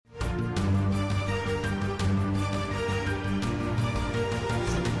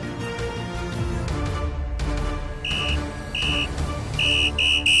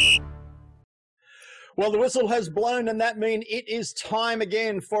Well, the whistle has blown, and that means it is time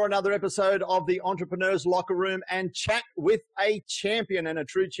again for another episode of the Entrepreneur's Locker Room and Chat with a Champion, and a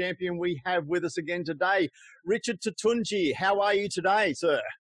true champion we have with us again today. Richard Toutounji, how are you today, sir?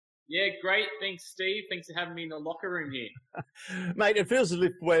 Yeah, great. Thanks, Steve. Thanks for having me in the locker room here. Mate, it feels as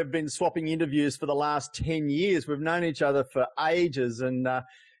if we've been swapping interviews for the last 10 years. We've known each other for ages, and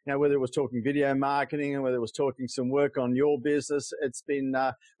whether it was talking video marketing and whether it was talking some work on your business, it's been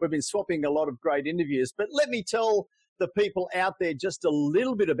we've been swapping a lot of great interviews. But let me tell the people out there just a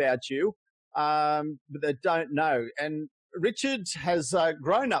little bit about you that don't know. And Richard has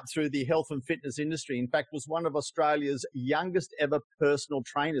grown up through the health and fitness industry. In fact, was one of Australia's youngest ever personal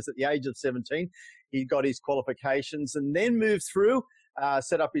trainers at the age of 17. He got his qualifications and then moved through,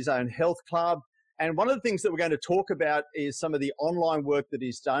 set up his own health club. And one of the things that we're going to talk about is some of the online work that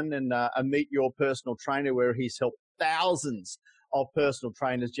he's done, and Meet Your Personal Trainer, where he's helped thousands of personal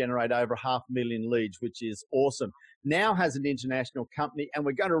trainers generate over 500,000 leads, which is awesome. Now has an international company, and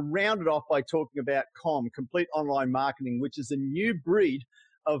we're going to round it off by talking about Complete Online Marketing, which is a new breed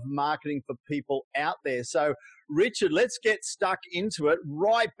of marketing for people out there. So, Richard, let's get stuck into it.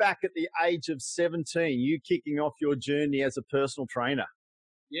 Right back at the age of 17, you kicking off your journey as a personal trainer.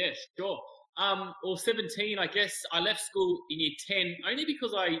 Yeah, sure. Well, 17, I guess I left school in year 10 only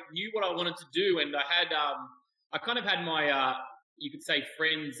because I knew what I wanted to do, and I had, I kind of had my, you could say,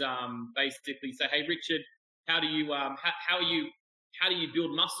 friends, basically say, "Hey, Richard, how do you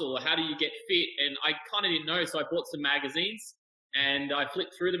build muscle, or how do you get fit?" And I kind of didn't know, so I bought some magazines and I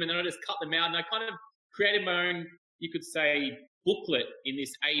flipped through them, and then I just cut them out, and I kind of created my own, you could say, booklet in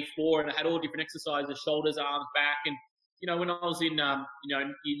this A4, and it had all different exercises: shoulders, arms, back, and when I was in,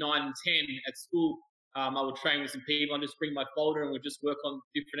 year 9 and 10 at school, I would train with some people. I'd just bring my folder and we'd just work on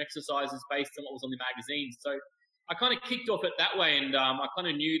different exercises based on what was on the magazine. So I kind of kicked off it that way, and I kind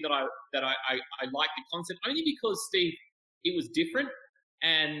of knew that I liked the concept, only because, Steve, it was different.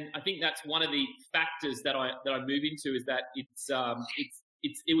 And I think that's one of the factors that I move into, is that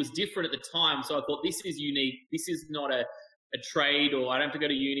it was different at the time. So I thought, this is unique. This is not a trade, or I don't have to go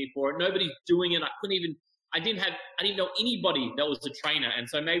to uni for it. Nobody's doing it. I didn't know anybody that was a trainer, and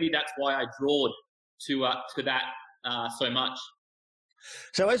so maybe that's why I drawed to that so much.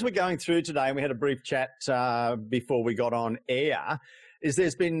 So as we're going through today, and we had a brief chat before we got on air,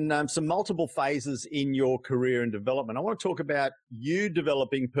 there's been some multiple phases in your career and development. I want to talk about you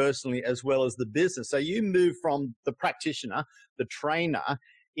developing personally as well as the business. So you moved from the practitioner, the trainer,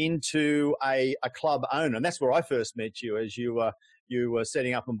 into a club owner, and that's where I first met you, as you were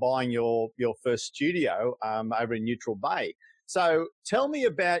setting up and buying your first studio over in Neutral Bay. So tell me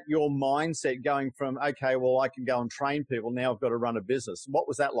about your mindset going from, okay, well, I can go and train people, now I've got to run a business. What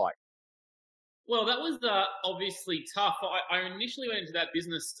was that like? Well, that was obviously tough. I initially went into that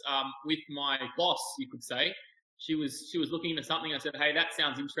business with my boss, you could say. She was looking into something. I said, "Hey, that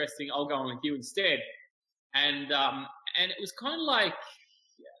sounds interesting. I'll go on with you instead." And it was kind of like,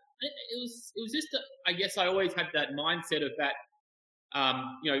 it was just, I guess I always had that mindset of that,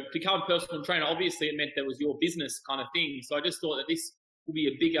 become a personal trainer. Obviously, it meant there was your business kind of thing. So I just thought that this would be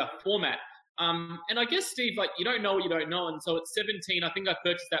a bigger format. And I guess, Steve, like, you don't know what you don't know. And so at 17, I think I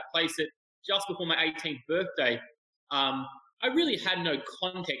purchased that place just before my 18th birthday. I really had no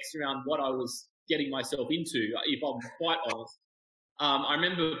context around what I was getting myself into, if I'm quite honest. I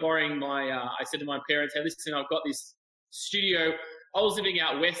remember borrowing I said to my parents, "Hey, listen, I've got this studio." I was living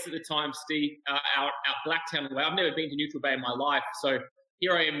out west at the time, Steve, out Blacktown way. I've never been to Neutral Bay in my life. So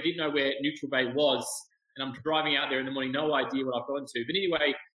here I am, didn't know where Neutral Bay was. And I'm driving out there in the morning, no idea what I've gone to. But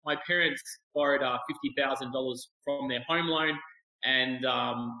anyway, my parents borrowed $50,000 from their home loan. And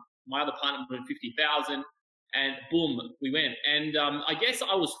my other partner wanted $50,000. And boom, we went. And I guess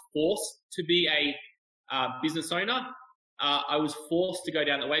I was forced to be a business owner. I was forced to go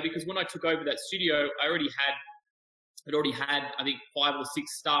down that way, because when I took over that studio, it already had, I think, 5 or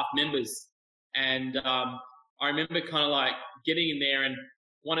 6 staff members. And I remember kind of like getting in there, and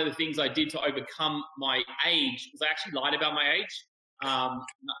one of the things I did to overcome my age was I actually lied about my age. And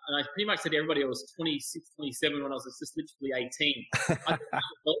I pretty much said to everybody I was 26, 27 when I was just literally 18.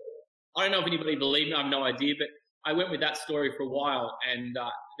 I don't know if anybody believed me, I have no idea, but I went with that story for a while, and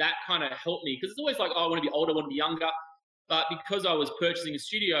that kind of helped me, because it's always like, oh, I want to be older, I want to be younger. But because I was purchasing a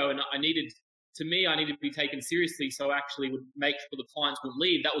studio and I needed to be taken seriously, so I actually would make sure the clients would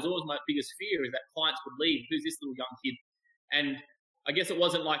leave. That was always my biggest fear, is that clients would leave. Who's this little young kid? And I guess it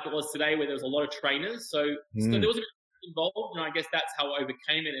wasn't like it was today, where there was a lot of trainers. So there was a bit involved, and I guess that's how I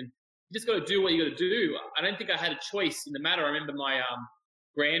overcame it. And you just got to do what you got to do. I don't think I had a choice in the matter. I remember my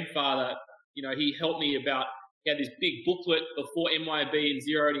grandfather, he helped me about he had this big booklet before MYOB and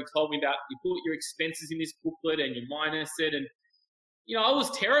Zero, and he told me about, you put your expenses in this booklet and you minus it. And, you know, I was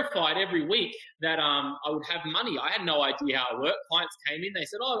terrified every week that I would have money. I had no idea how it worked. Clients came in, they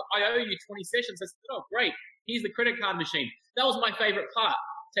said, oh, I owe you 20 sessions. I said, oh, great. Here's the credit card machine. That was my favorite part,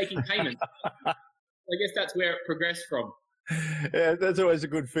 taking payments. I guess that's where it progressed from. Yeah, that's always a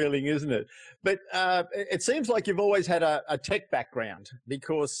good feeling, isn't it? But it seems like you've always had a tech background,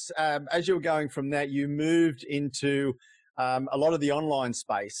 because as you were going from that, you moved into a lot of the online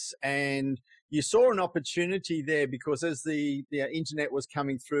space, and you saw an opportunity there because as the internet was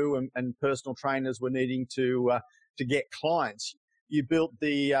coming through and personal trainers were needing to get clients, you built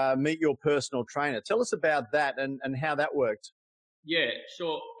the Meet Your Personal Trainer. Tell us about that and how that worked. Yeah,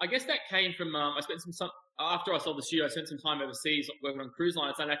 sure. I guess that came from, I spent some after I sold the studio, I spent some time overseas working on cruise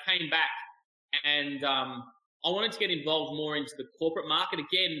lines, and I came back and I wanted to get involved more into the corporate market.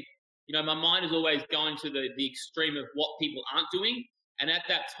 Again, you know, my mind is always going to the extreme of what people aren't doing. And at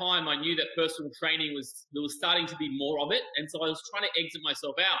that time, I knew that personal training there was starting to be more of it. And so I was trying to exit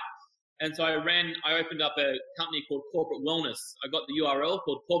myself out. And so I opened up a company called Corporate Wellness. I got the URL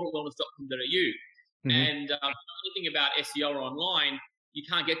called corporatewellness.com.au. Mm-hmm. And anything about SEO or online, you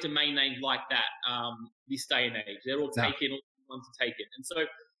can't get domain names like that this day and age. They're all taken, all want to take it. And so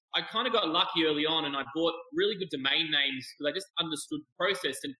I kind of got lucky early on, and I bought really good domain names because I just understood the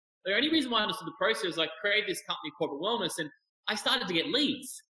process. And the only reason why I understood the process is I created this company, Corporate Wellness, and I started to get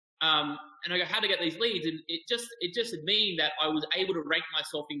leads. And I go, how to get these leads? And it just meant that I was able to rank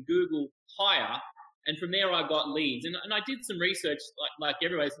myself in Google higher. And from there, I got leads. And I did some research, like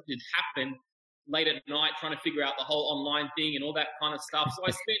everywhere, it did happen late at night trying to figure out the whole online thing and all that kind of stuff. So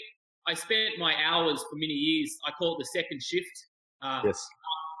I spent my hours for many years. I call it the second shift. Yes.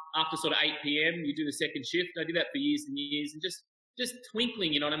 After sort of 8 p.m., you do the second shift. I did that for years and years, and just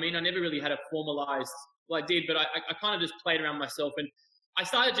twinkling, you know what I mean? I never really had a formalized, well, I did, but I kind of just played around myself. And I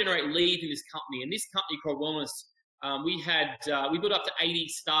started to generate leads in this company. And this company called Wellness, we built up to 80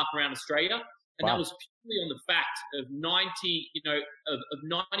 staff around Australia. And that was purely on the fact of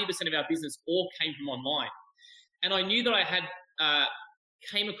 90% of our business all came from online. And I knew that I had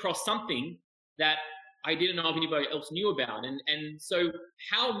came across something that I didn't know if anybody else knew about. And so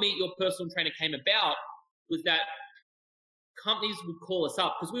how Meet Your Personal Trainer came about was that companies would call us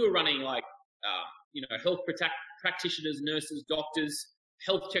up because we were running health practitioners, nurses, doctors,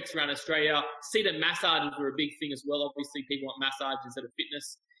 health checks around Australia. See that massages were a big thing as well. Obviously, people want massage instead of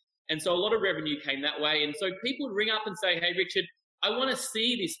fitness. And so a lot of revenue came that way. And so people would ring up and say, hey, Richard, I want to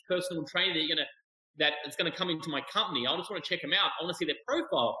see this personal trainer that's going to come into my company. I just want to check them out. I want to see their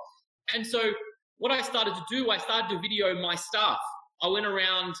profile. And so what I started to do, I started to video my staff. I went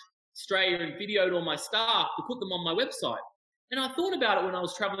around Australia and videoed all my staff to put them on my website. And I thought about it when I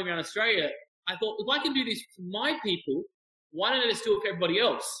was traveling around Australia. I thought, if I can do this for my people, why don't I just do it for everybody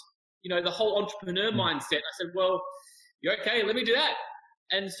else? You know, the whole entrepreneur mindset. I said, well, you're okay, let me do that.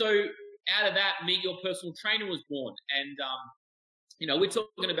 And so out of that, Meet Your Personal Trainer was born. And, we're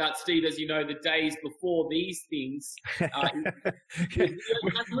talking about, Steve, as you know, the days before these things.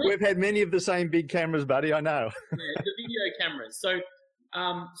 We've had many of the same big cameras, buddy, I know. Yeah, the video cameras. So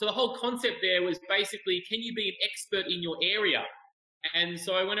the whole concept there was basically, can you be an expert in your area? And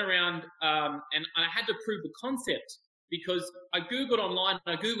so I went around and I had to prove the concept because I Googled online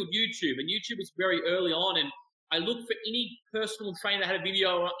and I Googled YouTube, and YouTube was very early on, and I looked for any personal trainer that had a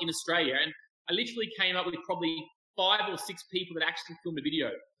video in Australia, and I literally came up with probably 5 or 6 people that actually filmed a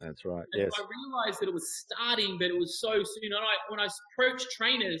video. That's right. And yes. I realized that it was starting, but it was so soon. And when I approached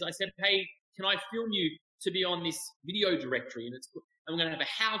trainers, I said, hey, can I film you to be on this video directory? And I'm going to have a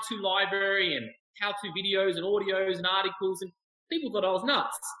how-to library and how-to videos and audios and articles. And people thought I was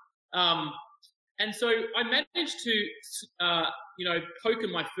nuts. And so I managed to, poke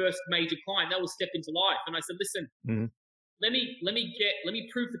in my first major client. That was Step Into Life. And I said, listen, let me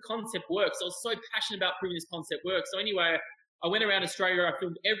prove the concept works. I was so passionate about proving this concept works. So anyway, I went around Australia. I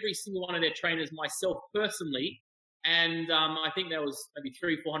filmed every single one of their trainers myself personally. And I think there was maybe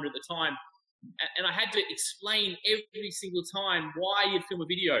 300 or 400 at the time. And I had to explain every single time why you'd film a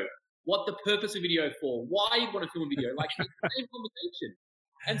video, what the purpose of video for, why you'd want to film a video, like the same conversation.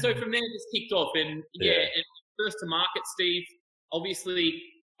 And so from there, it just kicked off. And and first to market, Steve, obviously,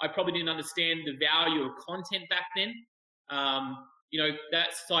 I probably didn't understand the value of content back then.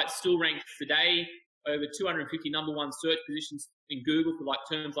 That site still ranks today over 250 number one search positions in Google for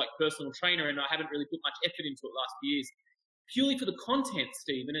terms like personal trainer, and I haven't really put much effort into it the last few years, purely for the content,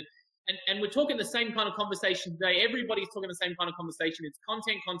 Steve. And we're talking the same kind of conversation today. Everybody's talking the same kind of conversation. It's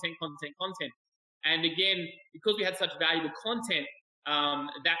content. And again, because we had such valuable content,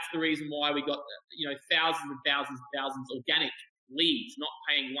 That's the reason why we got, thousands and thousands and thousands organic leads, not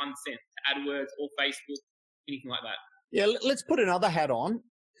paying 1 cent to AdWords or Facebook, anything like that. Yeah, let's put another hat on.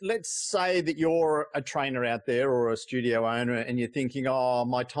 Let's say that you're a trainer out there or a studio owner and you're thinking, oh,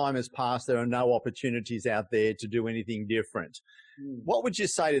 my time has passed. There are no opportunities out there to do anything different. What would you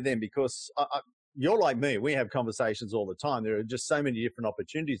say to them? Because you're like me. We have conversations all the time. There are just so many different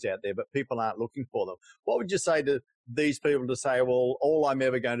opportunities out there, but people aren't looking for them. What would you say to these people to say, well, all I'm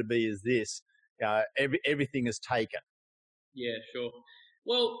ever going to be is this? Everything is taken. Yeah, sure.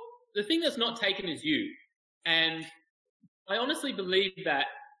 Well, the thing that's not taken is you. And I honestly believe that,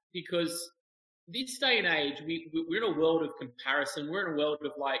 because this day and age, we're in a world of comparison. We're in a world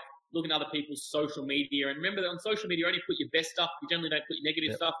of like looking at other people's social media. And remember that on social media, you only put your best stuff. You generally don't put your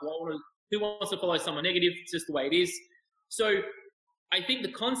negative stuff. Who wants to follow someone negative? It's just the way it is. So I think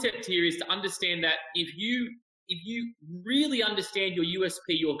the concept here is to understand that if you really understand your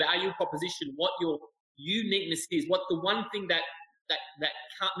USP, your value proposition, what your uniqueness is, what the one thing that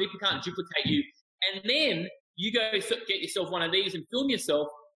people can't duplicate you, and then you go get yourself one of these and film yourself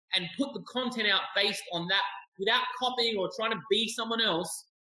and put the content out based on that without copying or trying to be someone else,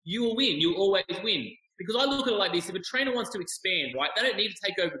 you will win. You'll always win. Because I look at it like this: if a trainer wants to expand, right, they don't need to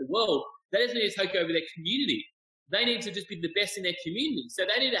take over the world. They just need to take over their community. They need to just be the best in their community. So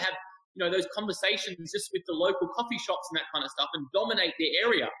they need to have, those conversations just with the local coffee shops and that kind of stuff and dominate their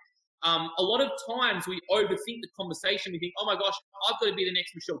area. A lot of times we overthink the conversation. We think, oh my gosh, I've got to be the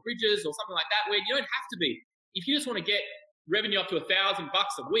next Michelle Bridges or something like that, where you don't have to be. If you just want to get revenue up to $1,000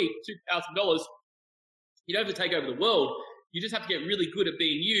 a week, $2,000, you don't have to take over the world. You just have to get really good at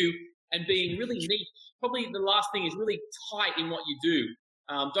being you and being really niche. Probably the last thing is really tight in what you do.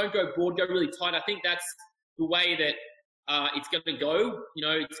 Don't go broad, go really tight. I think that's the way that it's going to go.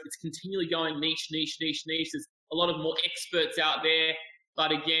 It's continually going niche. There's a lot of more experts out there.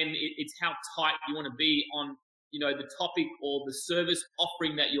 But again, it's how tight you want to be on, the topic or the service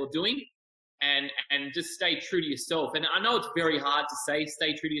offering that you're doing, and just stay true to yourself. And I know it's very hard to say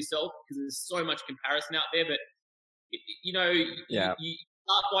stay true to yourself because there's so much comparison out there, but you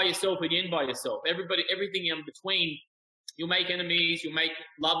start by yourself and you end by yourself. Everything in between, you'll make enemies, you'll make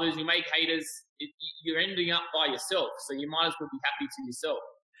lovers, you'll make haters. You're ending up by yourself. So you might as well be happy to yourself.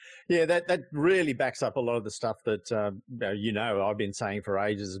 Yeah, that really backs up a lot of the stuff that, I've been saying for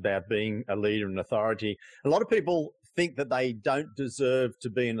ages about being a leader and authority. A lot of people think that they don't deserve to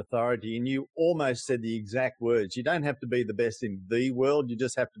be an authority, and you almost said the exact words. You don't have to be the best in the world. You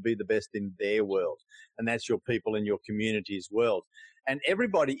just have to be the best in their world, and that's your people in your community's world. And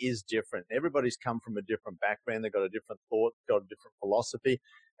everybody is different. Everybody's come from a different background. They've got a different thought, got a different philosophy.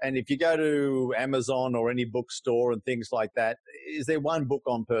 And if you go to Amazon or any bookstore and things like that, is there one book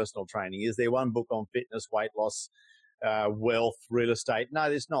on personal training? Is there one book on fitness, weight loss, wealth, real estate? No,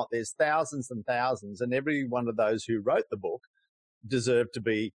 there's not. There's thousands and thousands. And every one of those who wrote the book deserved to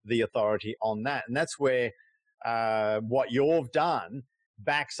be the authority on that. And that's where what you've done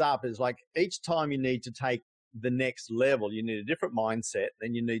backs up is like each time you need to take the next level, you need a different mindset,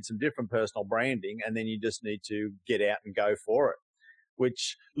 then you need some different personal branding, and then you just need to get out and go for it.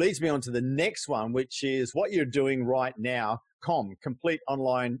 Which leads me on to the next one, which is what you're doing right now, complete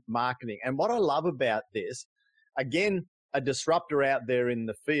online marketing. And what I love about this, again, a disruptor out there in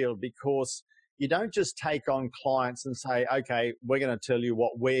the field, because you don't just take on clients and say, okay, we're going to tell you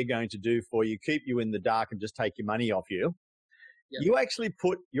what we're going to do for you, keep you in the dark and just take your money off you. Yep. You actually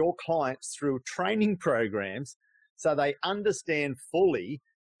put your clients through training programs so they understand fully.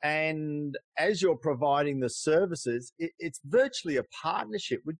 And as you're providing the services, it's virtually a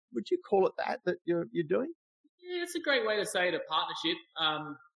partnership. Would you call it that you're doing? Yeah, it's a great way to say it, a partnership.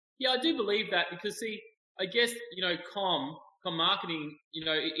 I do believe that because, see, I guess, com marketing,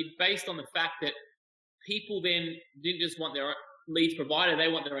 it's based on the fact that people then didn't just want their own leads provider. They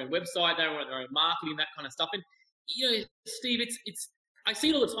want their own website. They want their own marketing, that kind of stuff. And, Steve, it's I see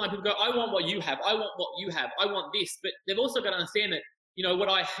it all the time. People go, I want what you have. I want what you have. I want this. But they've also got to understand that, what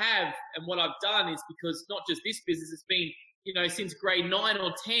I have and what I've done is because not just this business, it's been, since grade 9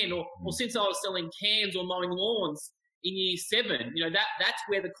 or 10 or since I was selling cans or mowing lawns in year 7, that's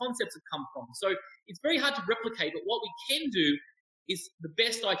where the concepts have come from. So it's very hard to replicate, but what we can do is the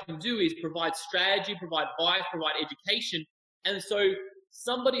best I can do is provide strategy, provide bias, provide education. And so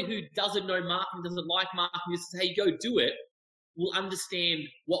somebody who doesn't know marketing, doesn't like marketing, just says, hey, go do it, will understand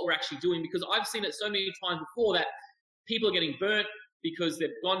what we're actually doing. Because I've seen it so many times before that people are getting burnt because they've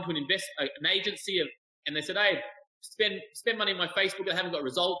gone to an agency and they said, hey, spend money on my Facebook, I haven't got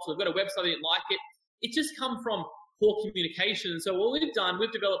results, or I've got a website, I didn't like it. It's just come from poor communication. And so what we've done,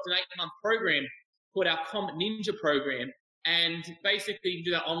 we've developed an 8-month program called our Com Ninja program, And basically, you can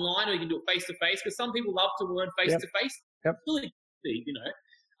do that online, or you can do it face to face. Because some people love to learn face to face. Yep. It's really easy,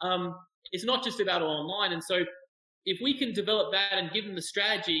 it's not just about online. And so, if we can develop that and give them the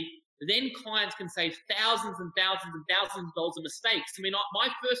strategy, then clients can save thousands and thousands and thousands of dollars of mistakes. I mean, my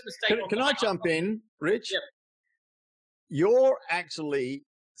first mistake. Can I jump in, Rich? Yep. You're actually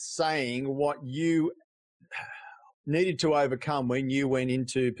saying what you needed to overcome when you went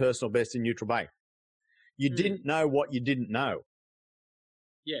into Personal Best in Neutral Bay. You didn't know what you didn't know.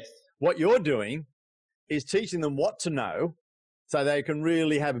 Yes. What you're doing is teaching them what to know so they can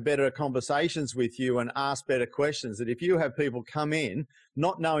really have better conversations with you and ask better questions. That if you have people come in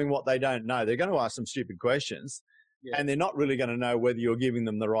not knowing what they don't know, they're going to ask some stupid questions. Yeah. And they're not really going to know whether you're giving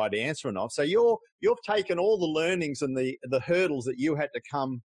them the right answer or not. So you've taken all the learnings and the hurdles that you had to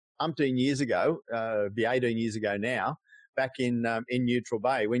come umpteen years ago, be 18 years ago now, back in Neutral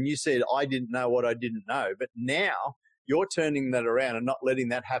Bay, when you said, I didn't know what I didn't know. But now you're turning that around and not letting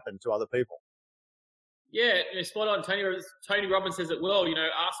that happen to other people. Yeah, spot on. Tony Robbins says it well,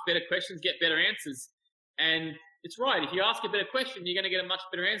 ask better questions, get better answers. And it's right. If you ask a better question, you're going to get a much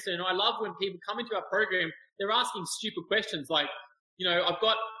better answer. And I love when people come into our program, they're asking stupid questions like, I've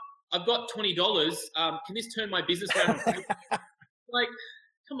got $20. Can this turn my business around? Like,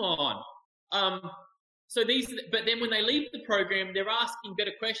 come on. But then when they leave the program, they're asking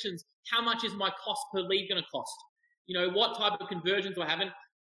better questions. How much is my cost per lead going to cost? What type of conversions do I have? And,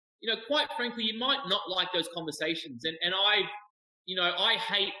 quite frankly, you might not like those conversations. And I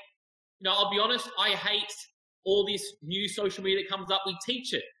hate, I'll be honest, I hate all this new social media that comes up. We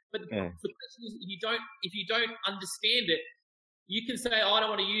teach it. But the question is, if you don't understand it, you can say, oh, I don't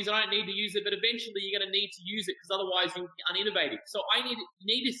want to use it, I don't need to use it, but eventually you're going to need to use it because otherwise you'll be uninnovative. So you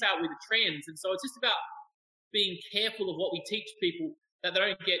need to start with the trends. And so it's just about being careful of what we teach people, that they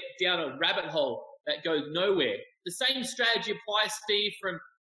don't get down a rabbit hole that goes nowhere. The same strategy applies, Steve, from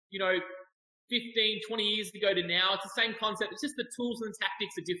 15, 20 years ago to now. It's the same concept. It's just the tools and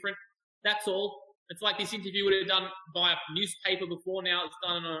tactics are different. That's all. It's like this interview would have done by a newspaper before. Now it's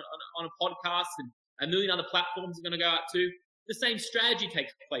done on a podcast, and a million other platforms are going to go out too. The same strategy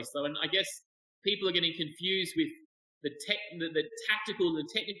takes place though, and I guess people are getting confused with the tactical, the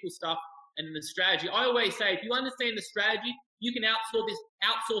technical stuff, and the strategy. I always say, if you understand the strategy, you can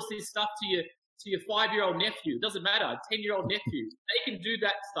outsource this stuff to your 5-year-old nephew. It doesn't matter, 10-year-old nephew. They can do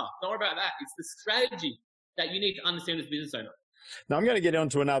that stuff. Don't worry about that. It's the strategy that you need to understand as a business owner. Now, I'm going to get on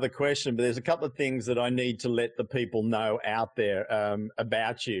to another question, but there's a couple of things that I need to let the people know out there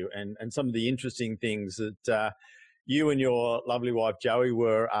about you, and some of the interesting things that you and your lovely wife, Joey,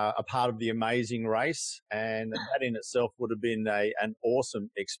 were a part of the amazing race, and that in itself would have been an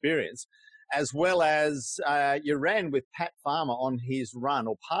awesome experience, as well as you ran with Pat Farmer on his run,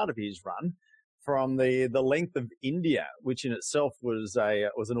 or part of his run, from the length of India, which in itself was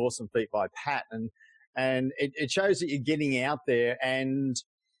an awesome feat by Pat. And it shows that you're getting out there. And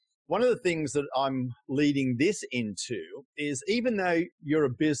one of the things that I'm leading this into is, even though you're a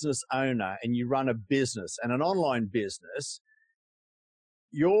business owner and you run a business and an online business,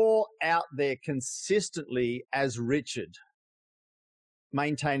 you're out there consistently as Richard,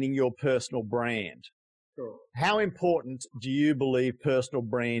 maintaining your personal brand. Sure. How important do you believe personal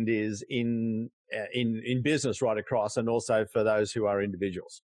brand is in business right across, and also for those who are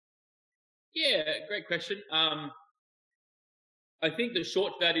individuals? Yeah, great question. I think the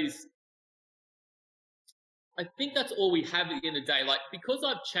short to that is, I think that's all we have at the end of the day. Like, because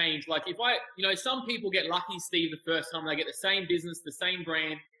I've changed, like if some people get lucky, Steve, the first time they get the same business, the same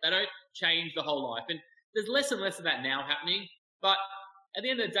brand, they don't change the whole life. And there's less and less of that now happening. But at the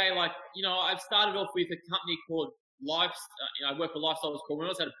end of the day, I've started off with a company called I work for Lifestyle Core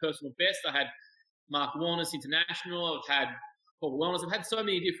Wellness. I had a Personal Best. I had Mark Wellness International. I've had Core Wellness. I've had so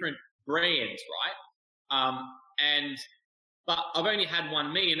many different brands, right? But I've only had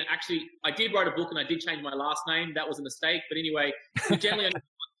one me, and actually I did write a book and I did change my last name. That was a mistake. But anyway, we generally only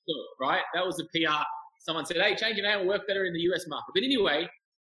right? That was a PR. Someone said, hey, change your name will work better in the US market. But anyway,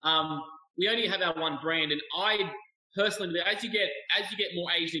 we only have our one brand, and I personally, as you get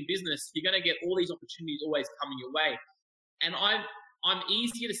more aged in business, you're going to get all these opportunities always coming your way. And I'm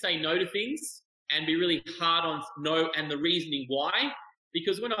easier to say no to things and be really hard on no and the reasoning why.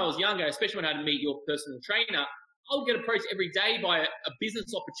 Because when I was younger, especially when I had to meet your personal trainer, I would get approached every day by a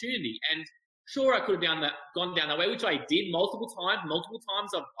business opportunity. And sure, I could have gone down that way, which I did multiple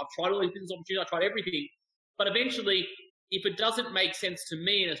times. I've tried all these business opportunities. I tried everything. But eventually, if it doesn't make sense to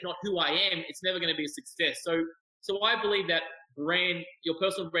me and it's not who I am, it's never going to be a success. So I believe that your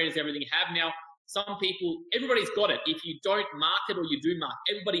personal brand is everything you have. Now, some people, everybody's got it. If you don't market or you do market,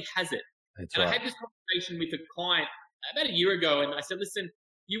 everybody has it. That's right. I had this conversation with a client about a year ago, and I said, listen,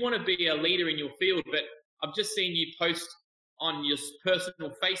 you want to be a leader in your field, but I've just seen you post on your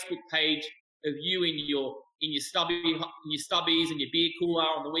personal Facebook page of you in your stubbies and your beer cooler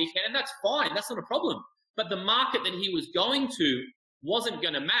on the weekend, and that's fine. That's not a problem. But the market that he was going to wasn't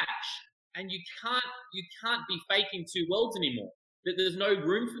going to match, and you can't be faking two worlds anymore. There's no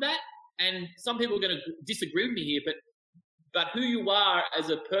room for that. And some people are going to disagree with me here, but who you are as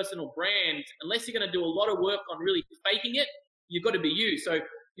a personal brand, unless you're going to do a lot of work on really faking it, you've got to be you. So,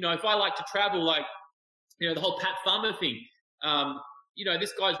 if I like to travel, like, the whole Pat Farmer thing,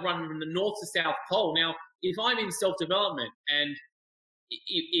 this guy's running from the North to South Pole. Now, if I'm in self-development and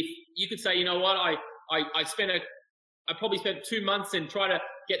if you could say, you know what, I probably spent 2 months and try to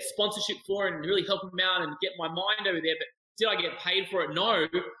get sponsorship for it and really help him out and get my mind over there, but did I get paid for it? No.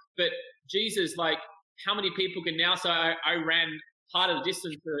 But Jesus, like, how many people can now say I ran part of the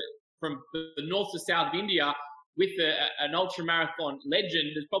distance from the north to south of India with an ultra marathon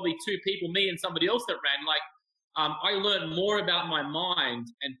legend? There's probably two people, me and somebody else, that ran. Like, I learned more about my mind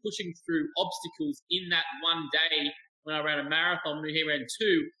and pushing through obstacles in that one day when I ran a marathon, when he ran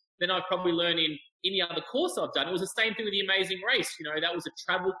two, than I've probably learned in any other course I've done. It was the same thing with the Amazing Race. That was a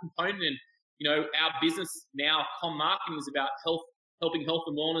travel component, and our business now, Com Marketing, is about helping health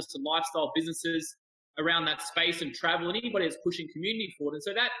and wellness and lifestyle businesses around that space and travel, and anybody that's pushing community forward. And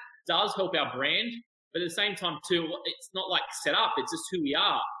so that does help our brand, but at the same time too, it's not like set up, it's just who we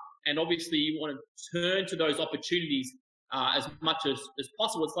are. And obviously you want to turn to those opportunities as much as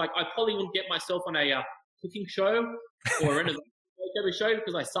possible. It's like, I probably wouldn't get myself on a cooking show or in a show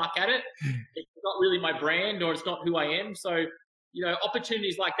because I suck at it. It's not really my brand, or it's not who I am. So,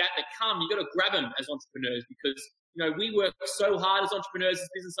 opportunities like that come, you got to grab them as entrepreneurs, because, we work so hard as entrepreneurs, as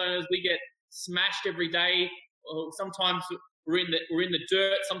business owners. We get smashed every day. Sometimes we're in the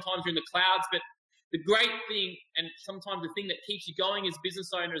dirt, sometimes we're in the clouds. But the great thing, and sometimes the thing that keeps you going as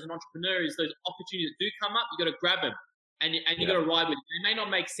business owners and entrepreneurs, those opportunities that do come up, you got to grab them and you got to ride with them. They may not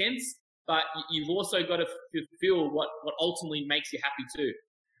make sense, but you've also got to fulfill what ultimately makes you happy too.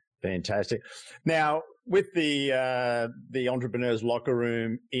 Fantastic. Now, with the Entrepreneurs Locker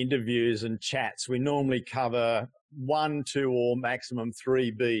Room interviews and chats, we normally cover 1, 2, or maximum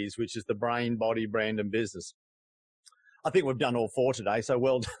 3 Bs, which is the brain, body, brand, and business. I think we've done all 4 today, so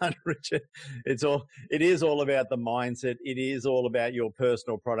well done, Richard. It is all about the mindset. It is all about your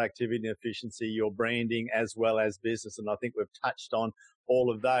personal productivity and efficiency, your branding, as well as business. And I think we've touched on all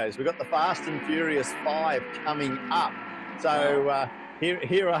of those. We've got the Fast and Furious 5 coming up. So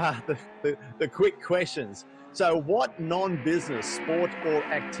here are the quick questions. So what non-business sport or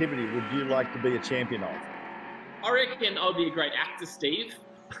activity would you like to be a champion of? I reckon I'll be a great actor, Steve.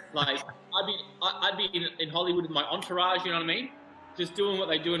 Like, I'd be in Hollywood with my entourage, you know what I mean? Just doing what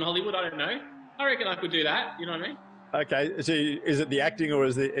they do in Hollywood, I don't know. I reckon I could do that, you know what I mean? Okay, so is it the acting or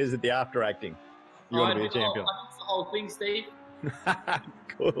is it the after acting? You want to be a champion? I think it's the whole thing, Steve.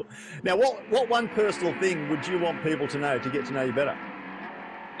 Cool. Now, what one personal thing would you want people to know to get to know you better?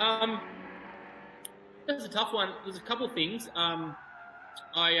 That's a tough one. There's a couple of things. More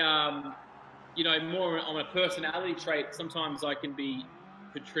on a personality trait, sometimes I can be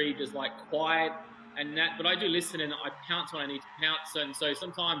portrayed as like quiet and that, but I do listen and I pounce when I need to pounce. And so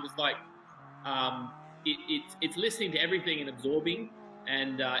sometimes it's like, it's listening to everything and absorbing,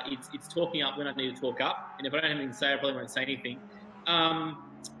 and it's talking up when I need to talk up. And if I don't have anything to say, I probably won't say anything. On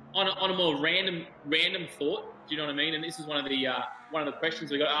a more random thought, do you know what I mean? And this is one of the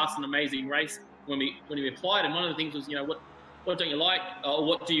questions we got asked in Amazing Race when we applied. And one of the things was, what don't you like, or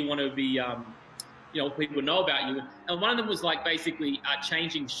what do you want to be, people know about you? And one of them was like basically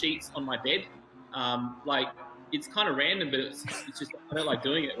changing sheets on my bed. Like, it's kind of random, but it's just, I don't like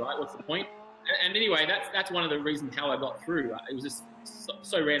doing it, right? What's the point? And anyway, that's one of the reasons how I got through. Right? It was just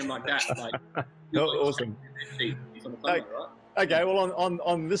so random like that. Like, awesome. Right? Okay, well,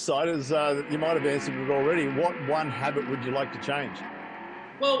 on this side, is you might have answered it already. What one habit would you like to change?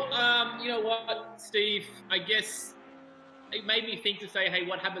 Well, you know what, Steve? I guess it made me think to say, hey,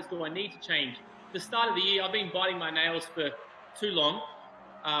 what habits do I need to change? The start of the year, I've been biting my nails for too long.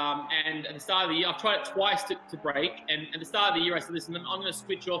 And at the start of the year, I've tried it twice to break. And at the start of the year, I said, listen, I'm going to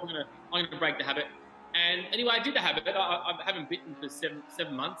switch off. I'm going to break the habit. And anyway, I did the habit. I haven't bitten for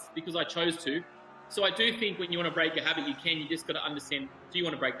seven months because I chose to. So I do think when you want to break a habit, you can. You just got to understand, do you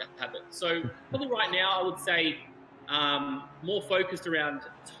want to break that habit? So probably right now, I would say more focused around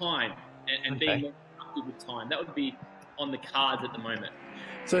time and being more productive with time. That would be on the cards at the moment.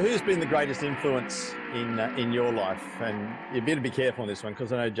 So who's been the greatest influence in your life? And you better be careful on this one,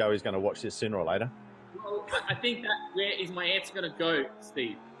 because I know Joey's going to watch this sooner or later. Well, I think that where is my answer going to go,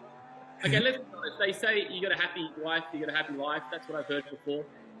 Steve? Okay, let's be honest. They say you got a happy wife, you got a happy life. That's what I've heard before.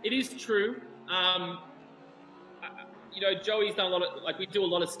 It is true. Joey's done a lot of, we do a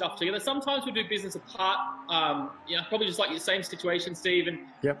lot of stuff together. Sometimes we do business apart. Probably just like your same situation, Steve. And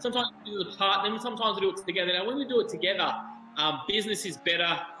yep. Sometimes we do it apart, then sometimes we do it together. Now, when we do it together, business is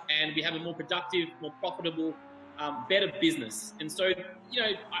better, and we have a more productive, more profitable, better business. And so,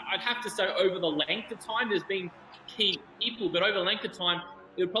 I'd have to say over the length of time, there's been key people, but over the length of time,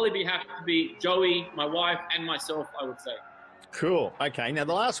 it would probably have to be Joey, my wife, and myself, I would say. Cool. Okay. Now,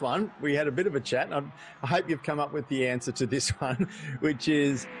 the last one, we had a bit of a chat. I hope you've come up with the answer to this one, which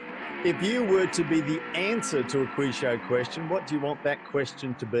is, if you were to be the answer to a quiz show question, what do you want that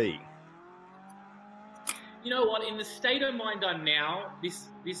question to be? You know what? In the state of mind I'm now, this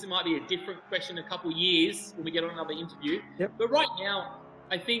might be a different question in a couple of years when we get on another interview. Yep. But right now,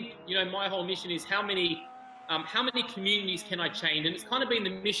 I think, my whole mission is how many communities can I change? And it's kind of been the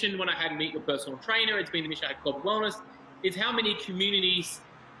mission when I had Meet Your Personal Trainer. It's been the mission I had Club Wellness. It's how many communities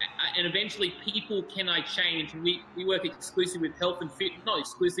and eventually people can I change? And we work exclusively with health and fitness, not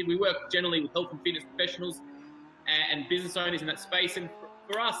exclusively, we work generally with health and fitness professionals and business owners in that space. And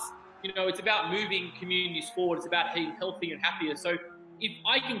for us, it's about moving communities forward. It's about being healthy and happier. So if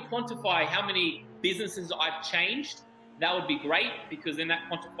I can quantify how many businesses I've changed, that would be great, because then that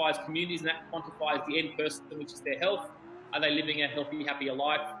quantifies communities and that quantifies the end person, which is their health. Are they living a healthy, happier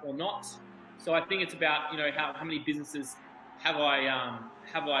life or not? So I think it's about, how many businesses have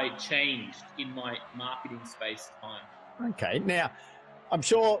I changed in my marketing space time. Okay. Now, I'm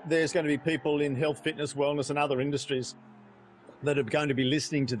sure there's going to be people in health, fitness, wellness and other industries that are going to be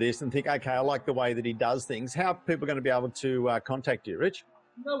listening to this and think, okay, I like the way that he does things. How are people going to be able to contact you, Rich?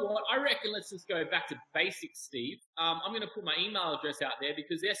 You know what? I reckon let's just go back to basics, Steve. I'm going to put my email address out there,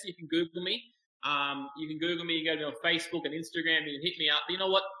 because yes, you can Google me. You can Google me, you can go to me on Facebook and Instagram, you can hit me up. But you know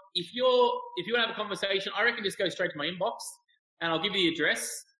what? If you want to have a conversation, I reckon just go straight to my inbox, and I'll give you the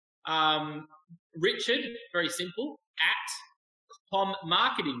address. Richard, very simple, at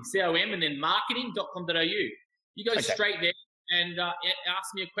commarketing, C-O-M, and then marketing.com.au. You go straight there and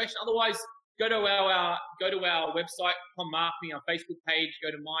ask me a question. Otherwise, go to our website, commarketing, our Facebook page.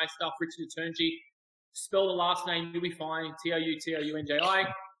 Go to my stuff, Richard Toutounji. Spell the last name, you'll be fine. Toutounji,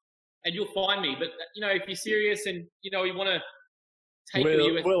 and you'll find me. But if you're serious and you want to.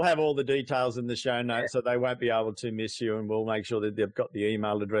 We'll have all the details in the show notes, so they won't be able to miss you, and we'll make sure that they've got the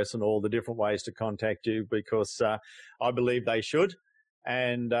email address and all the different ways to contact you, because I believe they should,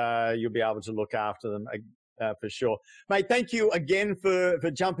 and you'll be able to look after them for sure. Mate, thank you again for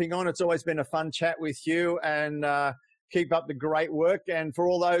jumping on. It's always been a fun chat with you, and keep up the great work. And for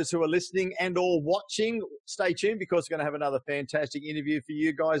all those who are listening and or watching, stay tuned, because we're going to have another fantastic interview for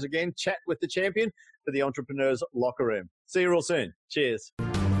you guys again. Chat with the champion for the Entrepreneurs Locker Room. See you all soon. Cheers.